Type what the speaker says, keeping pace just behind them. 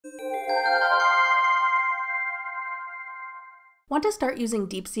Want to start using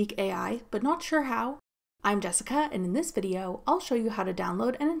DeepSeek AI, but not sure how? I'm Jessica, and in this video, I'll show you how to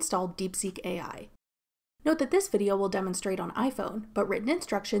download and install DeepSeek AI. Note that this video will demonstrate on iPhone, but written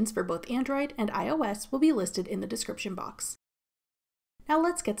instructions for both Android and iOS will be listed in the description box. Now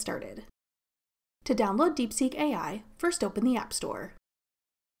let's get started. To download DeepSeek AI, first open the App Store.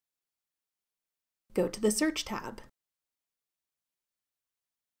 Go to the Search tab.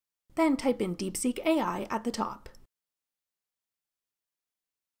 Then type in DeepSeek AI at the top.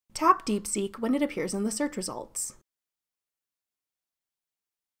 Tap DeepSeek when it appears in the search results.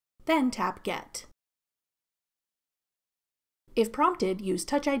 Then tap Get. If prompted, use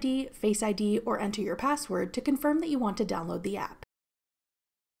Touch ID, Face ID, or enter your password to confirm that you want to download the app.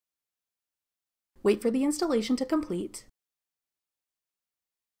 Wait for the installation to complete.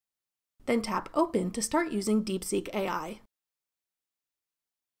 Then tap Open to start using DeepSeek AI.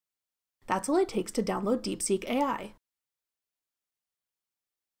 That's all it takes to download DeepSeek AI.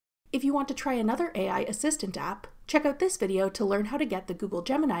 If you want to try another AI assistant app, check out this video to learn how to get the Google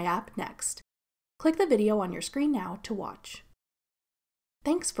Gemini app next. Click the video on your screen now to watch.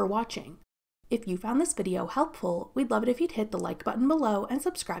 Thanks for watching. If you found this video helpful, we'd love it if you'd hit the like button below and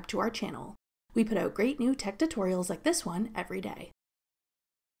subscribe to our channel. We put out great new tech tutorials like this one every day.